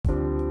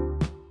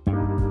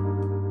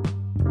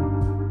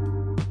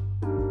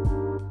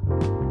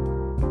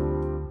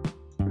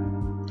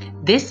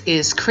This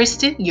is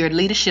Kristen, your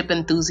leadership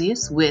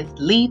enthusiast, with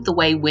Lead the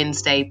Way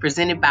Wednesday,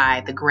 presented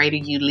by the Greater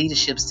You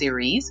Leadership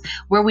Series,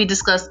 where we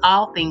discuss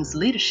all things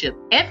leadership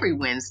every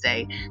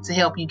Wednesday to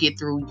help you get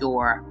through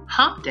your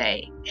hump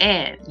day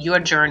and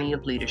your journey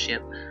of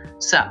leadership.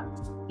 So,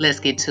 let's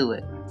get to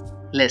it.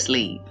 Let's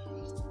lead.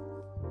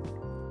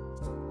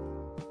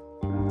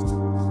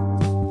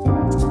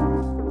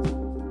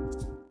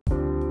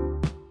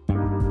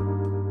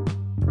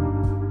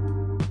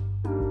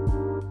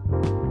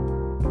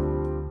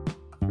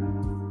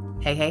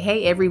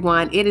 Hey,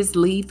 everyone. It is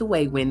Lead the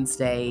Way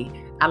Wednesday.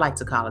 I like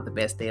to call it the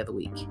best day of the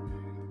week.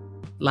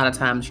 A lot of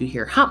times you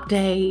hear hump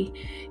day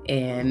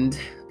and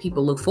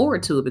people look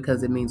forward to it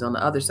because it means on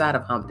the other side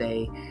of hump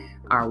day,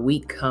 our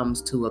week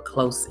comes to a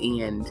close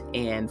end.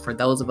 And for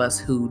those of us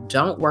who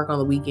don't work on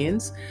the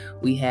weekends,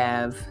 we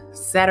have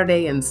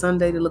Saturday and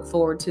Sunday to look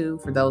forward to.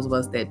 For those of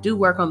us that do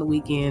work on the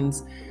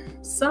weekends,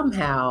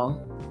 somehow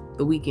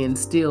the weekend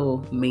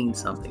still means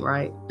something,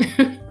 right?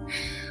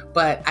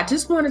 But I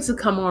just wanted to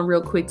come on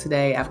real quick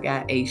today. I've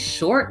got a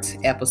short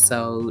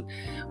episode,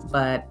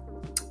 but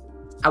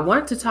I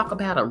wanted to talk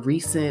about a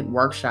recent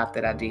workshop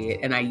that I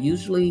did. And I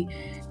usually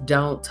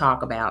don't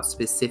talk about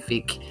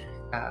specific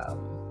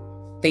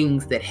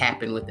things that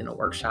happen within a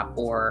workshop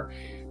or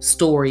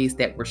stories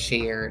that were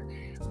shared.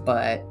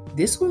 But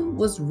this one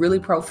was really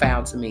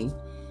profound to me.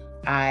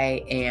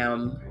 I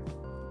am,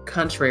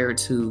 contrary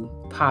to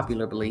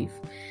popular belief,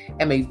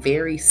 am a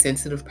very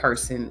sensitive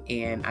person,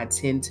 and I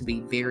tend to be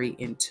very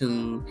in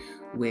tune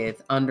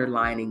with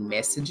underlining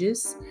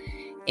messages.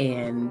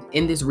 And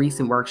in this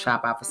recent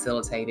workshop I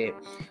facilitated,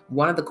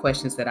 one of the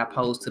questions that I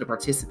posed to the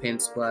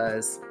participants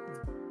was,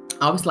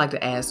 I always like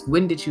to ask,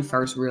 when did you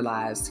first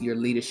realize your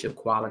leadership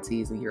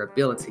qualities and your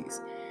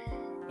abilities?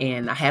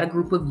 And I had a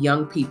group of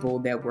young people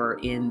that were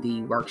in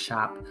the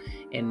workshop.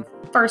 And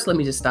first, let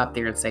me just stop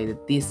there and say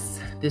that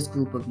this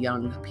group of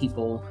young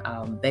people,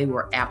 they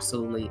were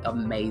absolutely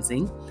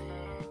amazing.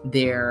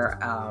 There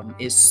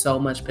is so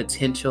much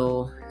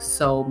potential,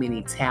 so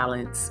many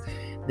talents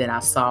that I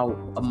saw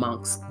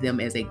amongst them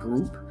as a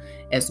group,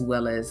 as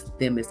well as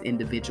them as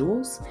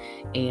individuals.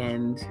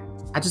 And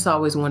I just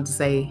always wanted to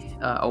say,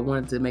 I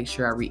wanted to make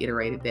sure I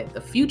reiterated that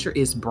the future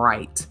is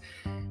bright,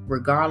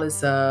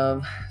 regardless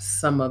of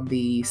some of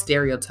the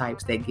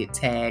stereotypes that get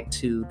tagged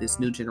to this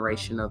new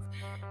generation of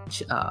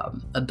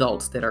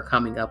adults that are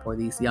coming up, or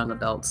these young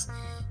adults.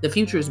 The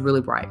future is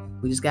really bright.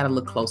 We just got to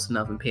look close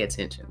enough and pay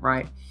attention,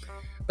 right?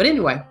 But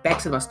anyway, back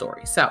to my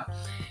story. So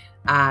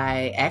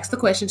I asked the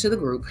question to the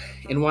group,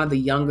 and one of the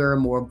younger,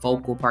 more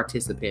vocal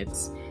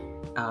participants,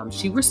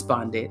 she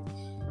responded,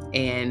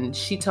 and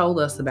she told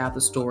us about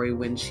the story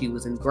when she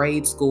was in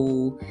grade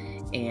school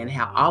and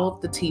how all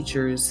of the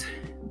teachers,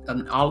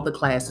 all of the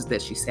classes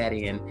that she sat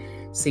in,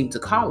 seemed to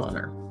call on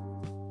her.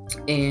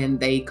 And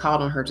they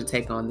called on her to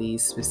take on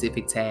these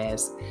specific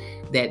tasks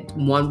that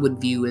one would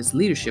view as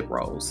leadership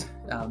roles.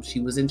 She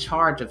was in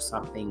charge of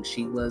something.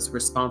 She was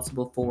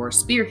responsible for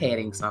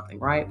spearheading something,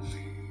 right?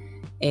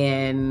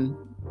 And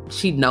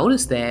she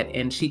noticed that,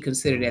 and she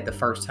considered it the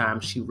first time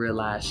she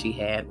realized she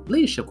had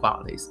leadership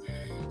qualities.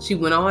 She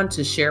went on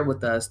to share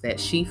with us that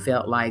she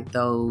felt like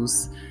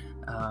those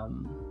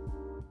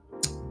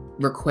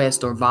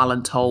request or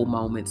voluntold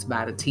moments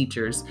by the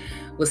teachers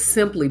was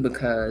simply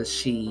because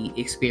she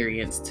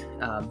experienced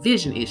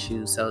vision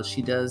issues. So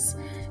she does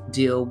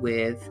deal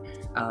with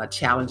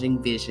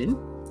challenging vision,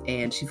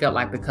 and she felt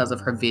like because of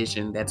her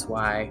vision, that's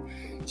why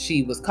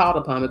she was called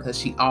upon, because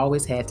she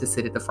always had to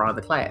sit at the front of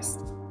the class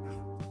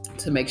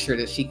to make sure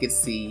that she could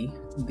see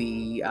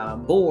the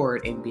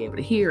board and be able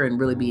to hear and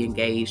really be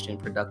engaged and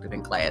productive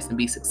in class and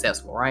be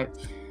successful, right?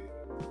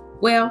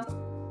 Well,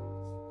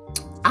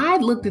 I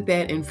looked at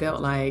that and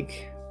felt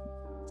like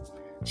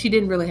she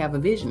didn't really have a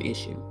vision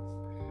issue.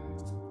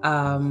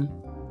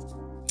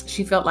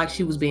 She felt like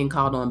she was being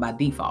called on by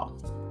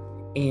default.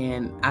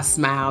 And I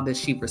smiled as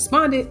she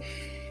responded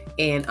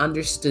and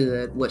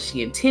understood what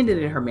she intended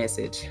in her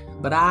message.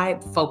 But I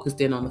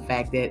focused in on the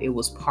fact that it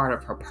was part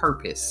of her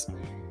purpose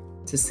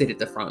to sit at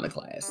the front of the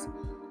class.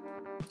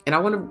 And I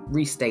want to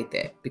restate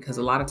that, because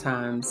a lot of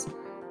times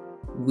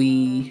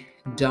we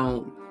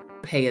don't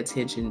pay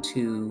attention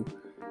to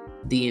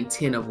the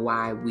intent of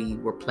why we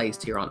were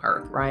placed here on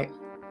earth, right?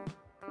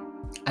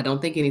 I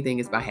don't think anything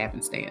is by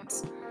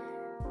happenstance.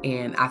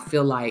 And I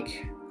feel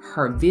like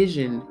her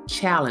vision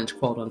challenge,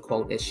 quote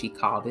unquote, as she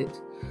called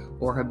it,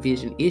 or her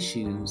vision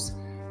issues,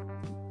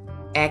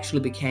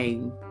 actually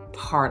became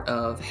part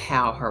of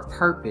how her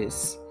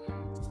purpose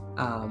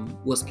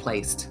was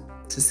placed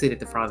to sit at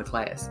the front of the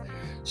class.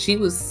 She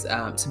was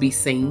to be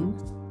seen.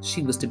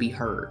 She was to be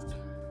heard.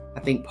 I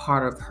think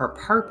part of her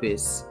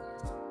purpose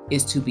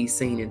is to be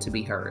seen and to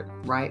be heard,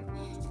 right?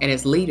 And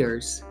as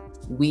leaders,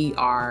 we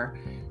are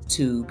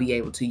to be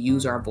able to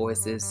use our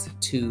voices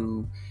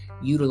to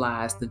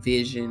utilize the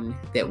vision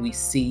that we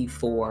see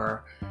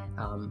for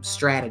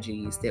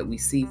strategies that we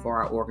see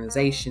for our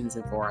organizations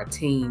and for our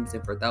teams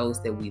and for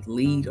those that we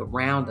lead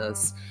around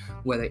us,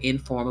 whether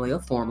informally or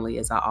formally,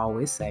 as I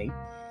always say.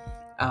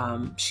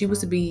 She was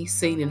to be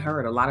seen and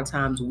heard. A lot of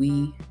times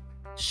we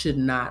should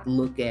not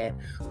look at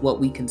what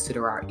we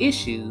consider our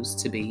issues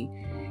to be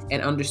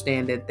and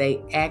understand that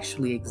they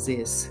actually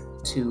exist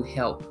to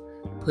help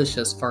push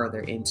us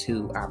further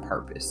into our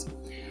purpose.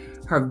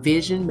 Her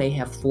vision may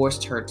have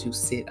forced her to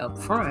sit up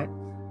front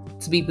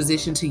to be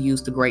positioned to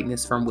use the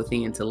greatness from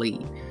within to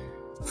lead.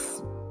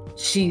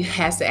 She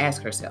has to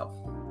ask herself,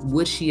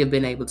 would she have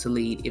been able to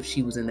lead if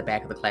she was in the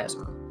back of the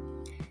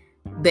classroom?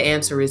 The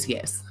answer is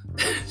yes.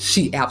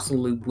 She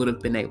absolutely would have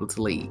been able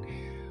to lead.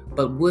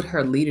 But would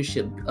her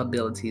leadership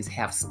abilities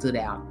have stood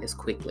out as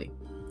quickly?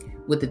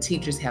 Would the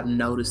teachers have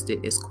noticed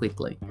it as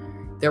quickly?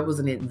 There was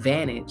an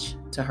advantage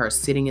to her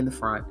sitting in the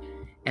front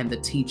and the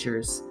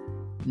teachers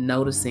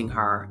noticing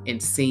her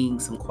and seeing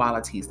some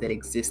qualities that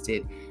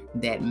existed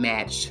that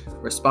matched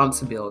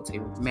responsibility,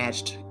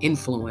 matched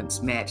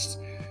influence, matched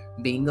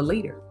being a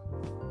leader.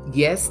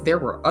 Yes, there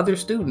were other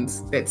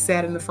students that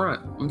sat in the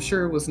front. I'm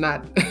sure it was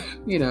not,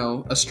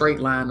 a straight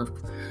line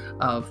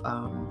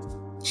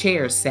of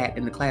chairs sat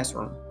in the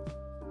classroom.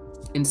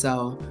 And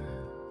so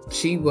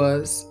she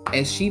was,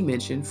 as she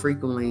mentioned,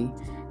 frequently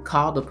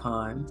called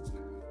upon,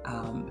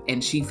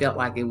 and she felt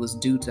like it was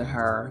due to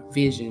her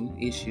vision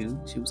issue.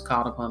 She was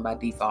called upon by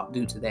default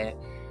due to that.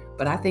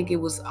 But I think it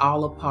was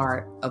all a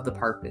part of the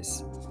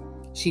purpose.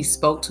 She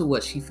spoke to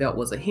what she felt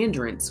was a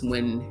hindrance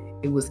when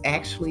it was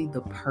actually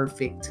the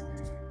perfect,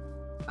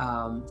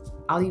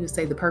 I'll even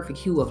say the perfect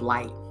hue of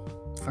light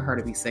for her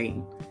to be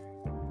seen.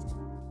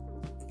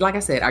 Like I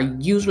said, I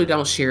usually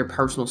don't share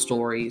personal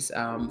stories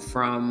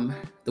from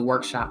the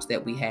workshops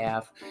that we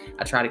have.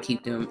 I try to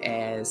keep them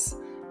as,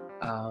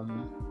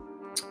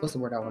 as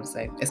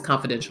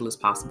confidential as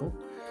possible.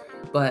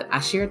 But I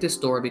shared this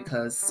story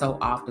because so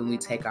often we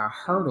take our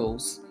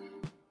hurdles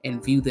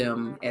and view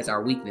them as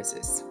our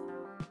weaknesses.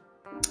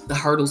 The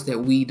hurdles that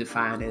we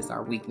define as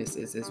our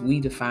weaknesses, as we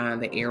define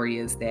the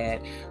areas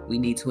that we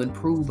need to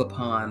improve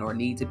upon or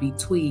need to be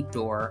tweaked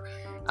or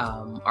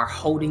are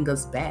holding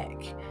us back.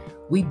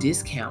 We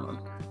discount them.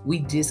 We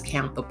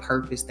discount the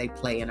purpose they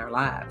play in our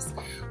lives.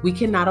 We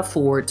cannot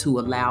afford to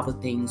allow the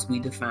things we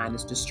define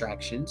as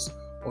distractions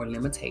or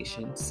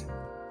limitations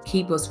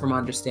keep us from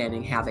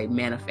understanding how they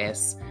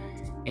manifest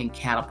and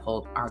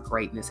catapult our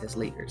greatness as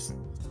leaders.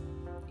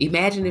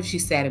 Imagine if she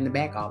sat in the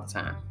back all the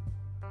time.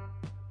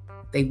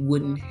 They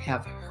wouldn't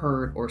have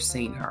heard or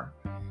seen her.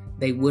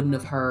 They wouldn't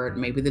have heard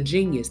maybe the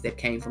genius that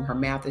came from her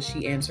mouth as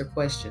she answered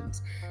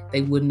questions.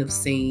 They wouldn't have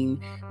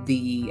seen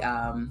the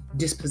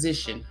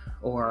disposition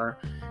or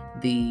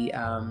the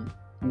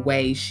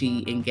way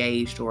she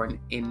engaged or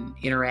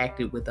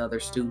interacted with other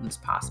students,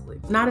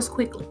 possibly. Not as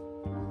quickly.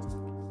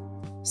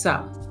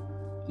 So,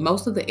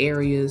 most of the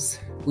areas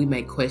we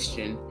may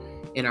question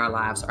in our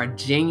lives are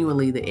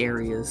genuinely the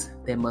areas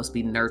that must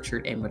be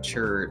nurtured and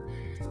matured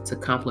to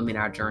complement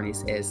our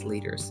journeys as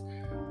leaders.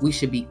 We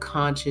should be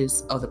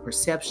conscious of the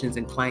perceptions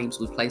and claims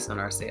we place on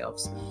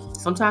ourselves.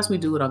 Sometimes we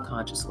do it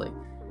unconsciously,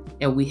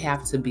 and we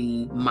have to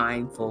be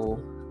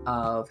mindful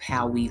of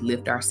how we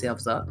lift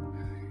ourselves up,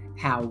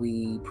 how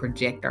we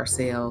project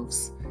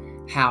ourselves,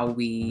 how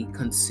we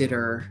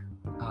consider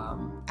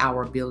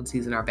our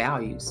abilities and our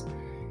values,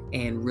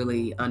 and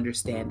really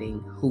understanding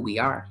who we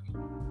are.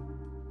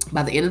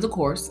 By the end of the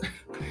course,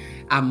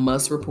 I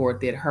must report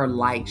that her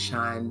light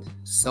shined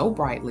so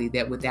brightly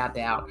that without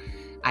doubt,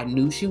 I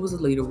knew she was a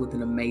leader with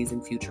an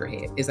amazing future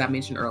ahead. As I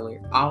mentioned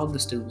earlier, all of the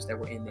students that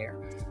were in there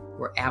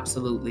were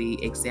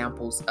absolutely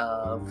examples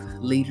of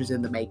leaders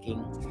in the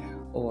making,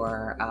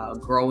 or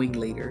growing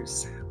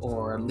leaders,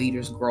 or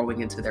leaders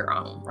growing into their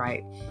own,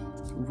 right?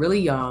 Really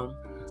young,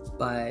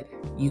 but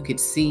you could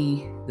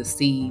see the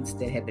seeds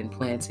that had been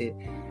planted,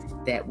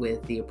 that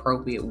with the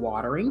appropriate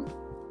watering,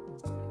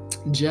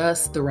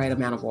 just the right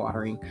amount of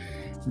watering,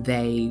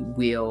 they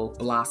will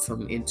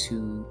blossom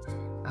into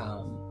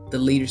the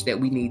leaders that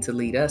we need to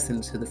lead us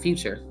into the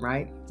future,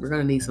 right? We're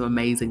going to need some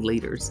amazing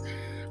leaders.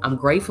 I'm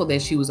grateful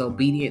that she was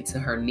obedient to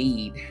her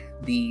need,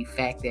 the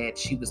fact that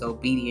she was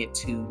obedient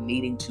to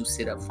needing to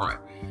sit up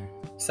front.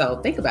 So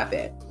think about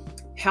that.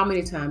 How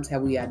many times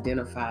have we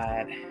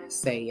identified,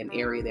 say, an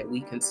area that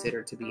we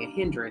consider to be a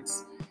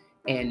hindrance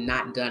and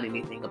not done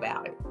anything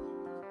about it?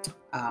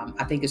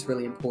 I think it's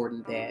really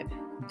important that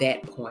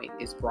that point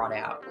is brought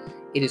out.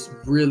 It is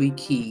really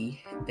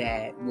key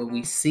that when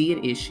we see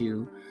an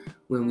issue,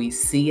 when we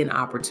see an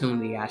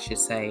opportunity, I should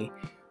say,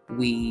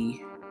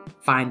 we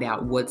find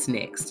out what's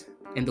next.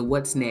 And the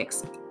what's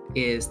next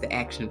is the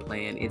action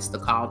plan. It's the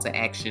call to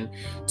action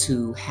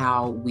to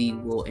how we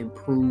will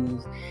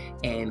improve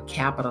and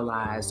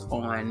capitalize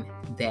on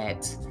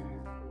that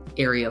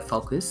area of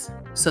focus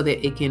so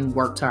that it can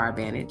work to our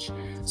advantage,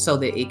 so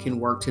that it can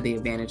work to the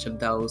advantage of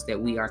those that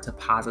we are to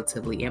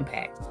positively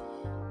impact.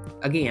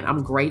 Again,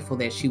 I'm grateful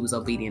that she was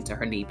obedient to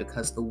her need,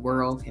 because the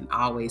world can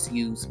always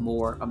use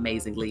more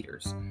amazing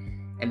leaders.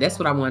 And that's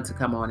what I wanted to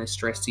come on and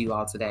stress to you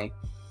all today.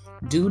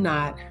 Do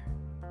not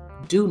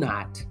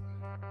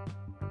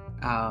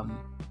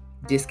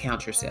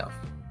discount yourself.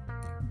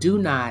 Do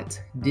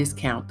not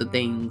discount the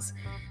things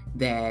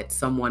that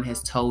someone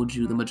has told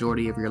you the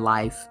majority of your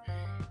life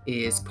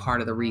is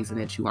part of the reason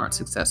that you aren't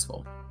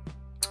successful.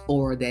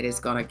 or that is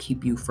going to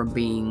keep you from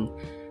being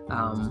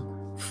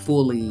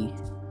fully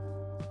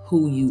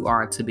who you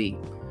are to be.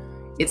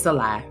 It's a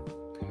lie.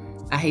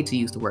 I hate to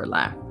use the word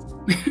lie.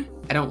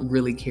 I don't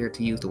really care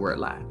to use the word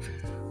lie,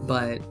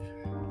 but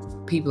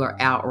people are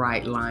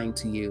outright lying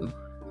to you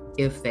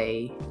if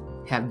they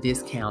have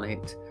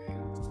discounted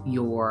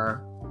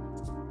your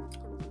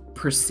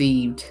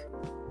perceived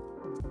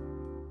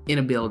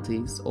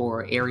inabilities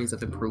or areas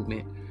of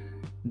improvement.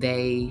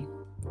 They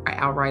are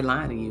outright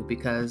lying to you,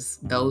 because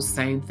those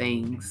same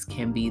things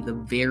can be the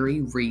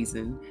very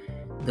reason,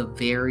 the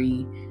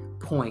very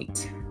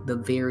point, the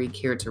very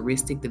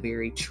characteristic, the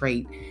very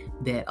trait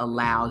that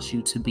allows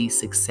you to be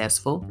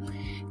successful,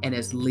 and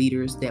as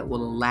leaders that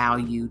will allow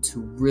you to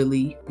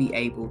really be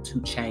able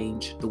to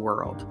change the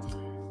world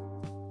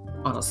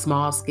on a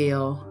small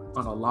scale,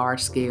 on a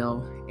large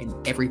scale, and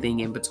everything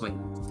in between.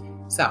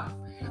 So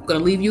I'm going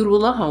to leave you with a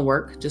little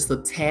homework, just a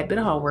tad bit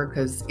of homework,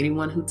 because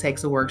anyone who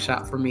takes a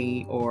workshop from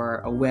me or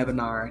a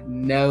webinar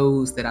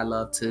knows that I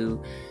love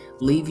to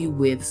leave you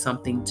with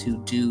something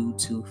to do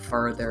to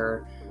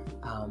further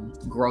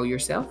grow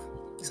yourself.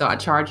 So I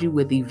charge you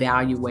with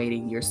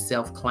evaluating your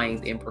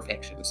self-claimed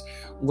imperfections.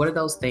 What are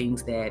those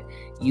things that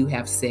you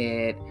have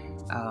said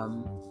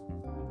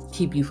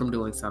keep you from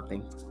doing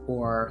something,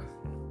 or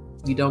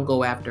you don't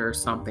go after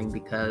something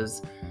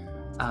because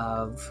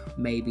of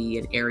maybe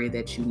an area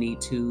that you need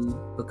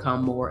to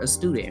become more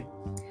astute in,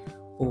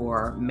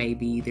 or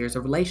maybe there's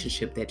a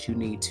relationship that you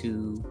need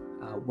to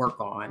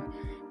work on.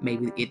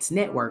 Maybe it's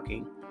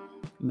networking.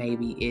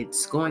 Maybe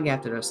it's going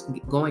after a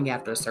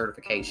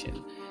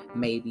certification.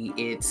 Maybe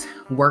it's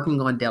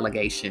working on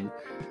delegation.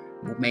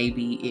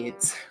 Maybe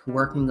it's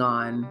working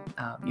on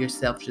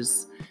yourself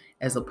just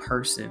as a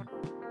person.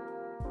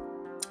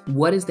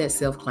 What is that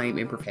self-claimed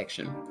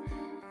imperfection?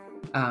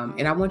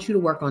 And I want you to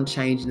work on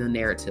changing the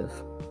narrative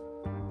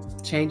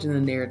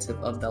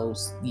of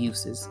those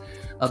uses,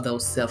 of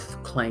those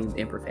self-claimed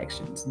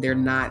imperfections. They're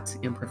not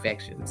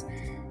imperfections.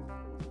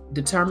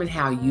 Determine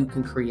how you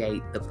can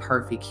create the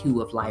perfect hue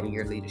of light in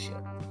your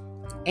leadership.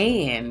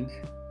 And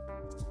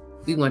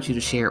we want you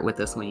to share it with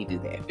us when you do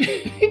that.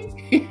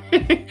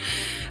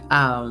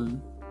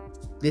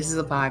 This is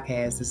a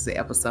podcast. This is an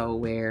episode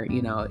where,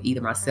 either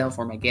myself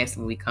or my guests,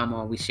 when we come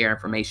on, we share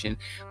information,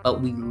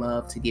 but we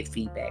love to get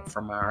feedback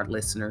from our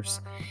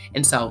listeners.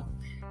 And so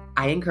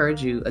I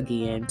encourage you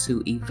again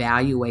to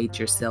evaluate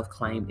your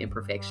self-claimed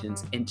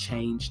imperfections and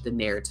change the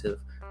narrative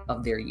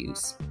of their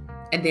use,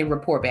 and then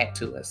report back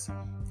to us.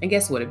 And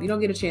guess what? If you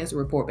don't get a chance to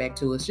report back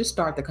to us, just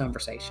start the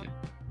conversation.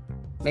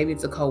 Maybe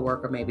it's a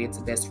coworker, maybe it's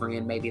a best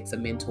friend, maybe it's a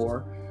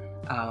mentor.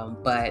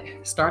 But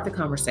start the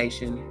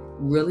conversation.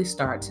 Really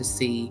start to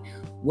see,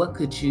 what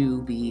could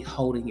you be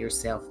holding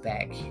yourself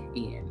back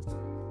in?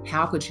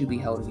 How could you be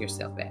holding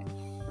yourself back?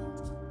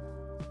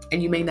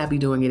 And you may not be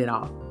doing it at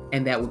all,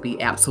 and that would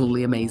be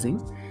absolutely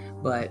amazing.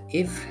 But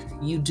if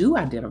you do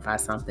identify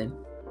something,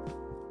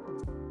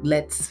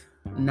 let's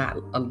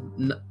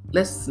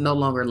no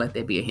longer let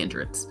that be a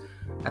hindrance.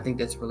 I think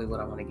that's really what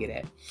I want to get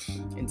at.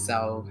 And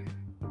so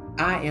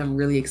I am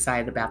really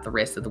excited about the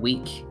rest of the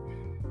week.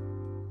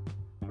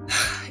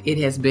 It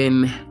has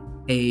been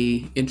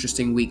an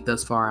interesting week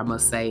thus far, I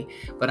must say,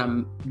 but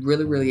I'm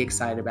really, really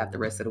excited about the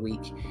rest of the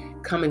week.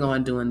 Coming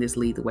on doing this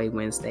Lead the Way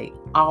Wednesday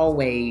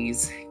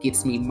always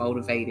gets me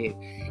motivated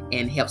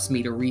and helps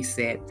me to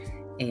reset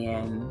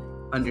and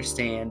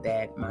understand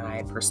that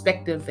my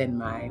perspective and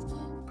my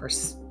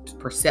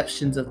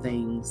perceptions of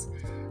things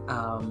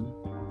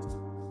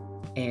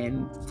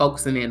and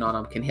focusing in on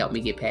them can help me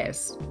get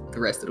past the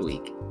rest of the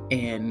week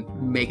and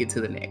make it to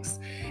the next.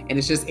 And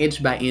it's just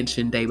inch by inch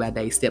and day by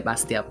day, step by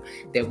step,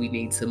 that we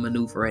need to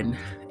maneuver and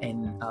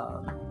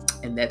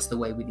that's the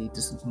way we need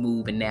to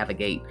move and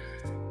navigate.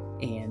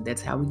 And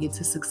that's how we get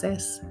to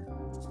success.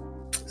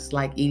 It's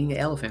like eating an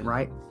elephant,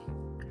 right?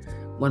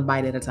 One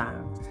bite at a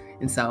time.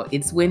 And so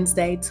it's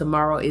Wednesday.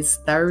 Tomorrow is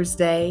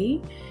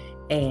Thursday.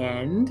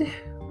 And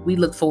we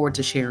look forward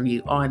to sharing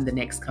you on the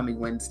next coming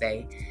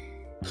Wednesday.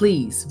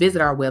 Please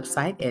visit our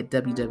website at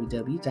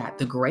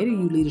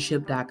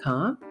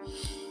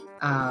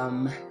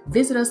www.thegreateryouleadership.com.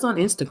 Visit us on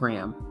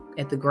Instagram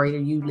at The Greater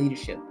You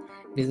Leadership.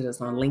 Visit us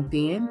on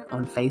LinkedIn,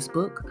 on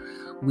Facebook.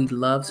 We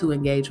love to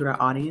engage with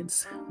our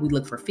audience. We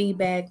look for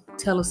feedback.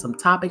 Tell us some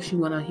topics you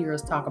want to hear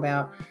us talk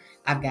about.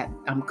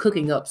 I'm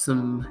cooking up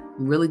some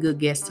really good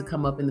guests to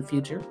come up in the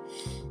future.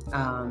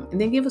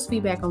 And then give us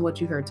feedback on what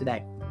you heard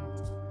today.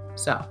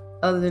 So,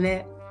 other than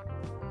that,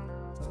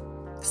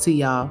 see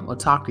y'all or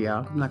talk to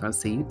y'all. I'm not going to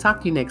see you.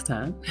 Talk to you next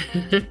time.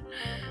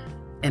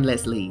 And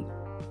let's lead.